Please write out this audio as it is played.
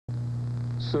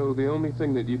So the only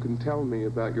thing that you can tell me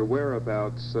about your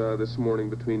whereabouts this morning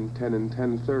between 10 and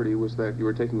 10:30 was that you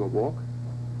were taking a walk?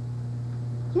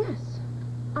 Yes.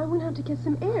 I went out to get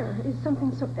some air. Is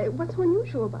something so... what's so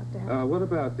unusual about that? What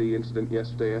about the incident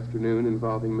yesterday afternoon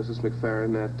involving Mrs.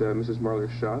 McFerrin at Mrs.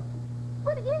 Marler's shop?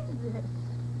 What is this?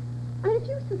 I mean, if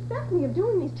you suspect me of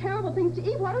doing these terrible things to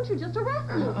Eve, why don't you just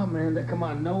arrest me? Amanda, come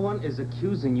on. No one is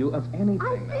accusing you of anything.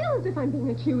 I feel as if I'm being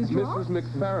accused, Ross. Mrs.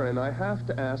 McFerrin, I have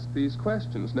to ask these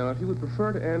questions. Now, if you would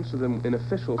prefer to answer them in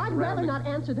official I'd rather not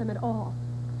answer them at all.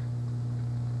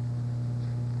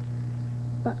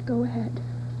 But go ahead.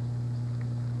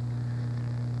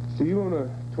 Do you own a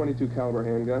 .22 caliber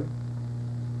handgun?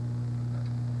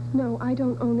 No, I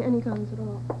don't own any guns at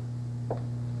all.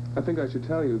 I think I should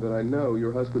tell you that I know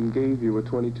your husband gave you a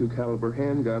 .22 caliber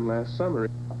handgun last summer.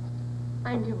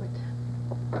 I knew it.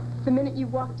 The minute you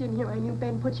walked in here, I knew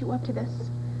Ben put you up to this.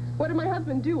 What did my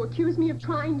husband do? Accuse me of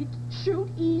trying to shoot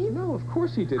Eve? No, of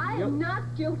course he didn't. I am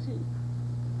not guilty.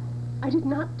 I did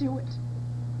not do it.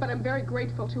 But I'm very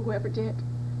grateful to whoever did.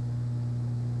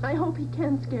 I hope he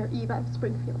can scare Eve out of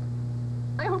Springfield.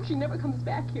 I hope she never comes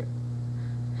back here.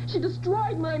 She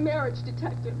destroyed my marriage,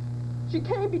 Detective. She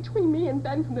came between me and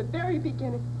Ben from the very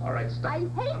beginning. All right, stop. I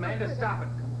hate Amanda, stop it.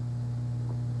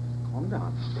 Calm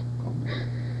down. Calm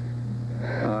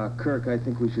down. Kirk, I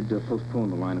think we should postpone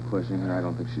the line of questioning her. I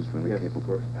don't think she's really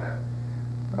capable.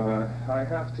 I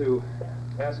have to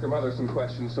ask her mother some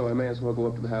questions, so I may as well go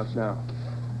up to the house now.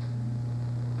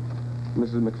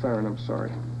 Mrs. McFerrin, I'm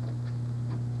sorry.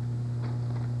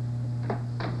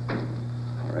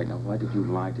 All right, now, why did you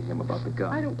lie to him about the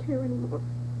gun? I don't care anymore.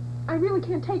 I really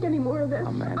can't take any more of this.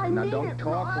 Amanda, now don't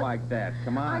talk like that.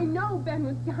 Come on. I know Ben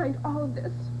was behind all of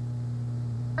this.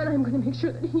 And I'm going to make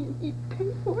sure that he and Eve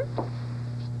pay for it.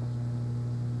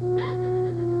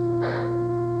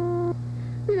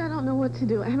 I don't know what to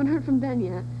do. I haven't heard from Ben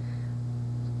yet.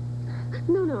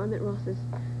 No, I'm at Ross's.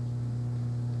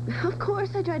 Of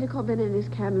course I tried to call Ben in his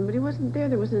cabin, but he wasn't there.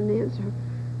 There wasn't an answer.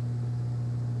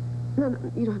 No,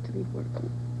 you don't have to leave work.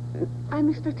 I'm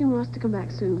expecting Ross to come back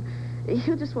soon.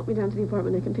 He'll just walk me down to the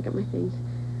apartment. I can pick up my things.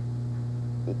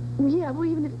 Yeah, well,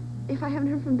 even if I haven't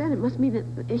heard from Ben, it must mean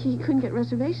that he couldn't get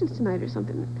reservations tonight or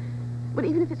something. But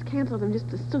even if it's canceled, I'm just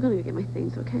still going to get my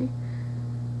things, okay?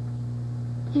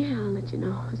 Yeah, I'll let you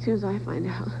know as soon as I find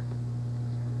out.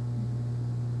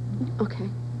 Okay.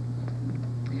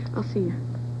 I'll see you.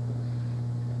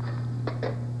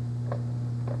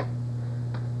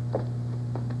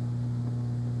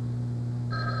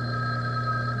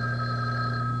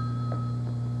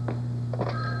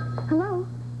 Hello?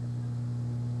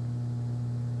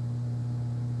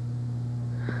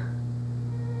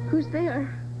 Who's there?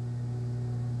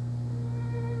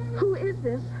 Who is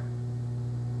this?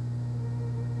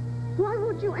 Why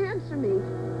won't you answer me?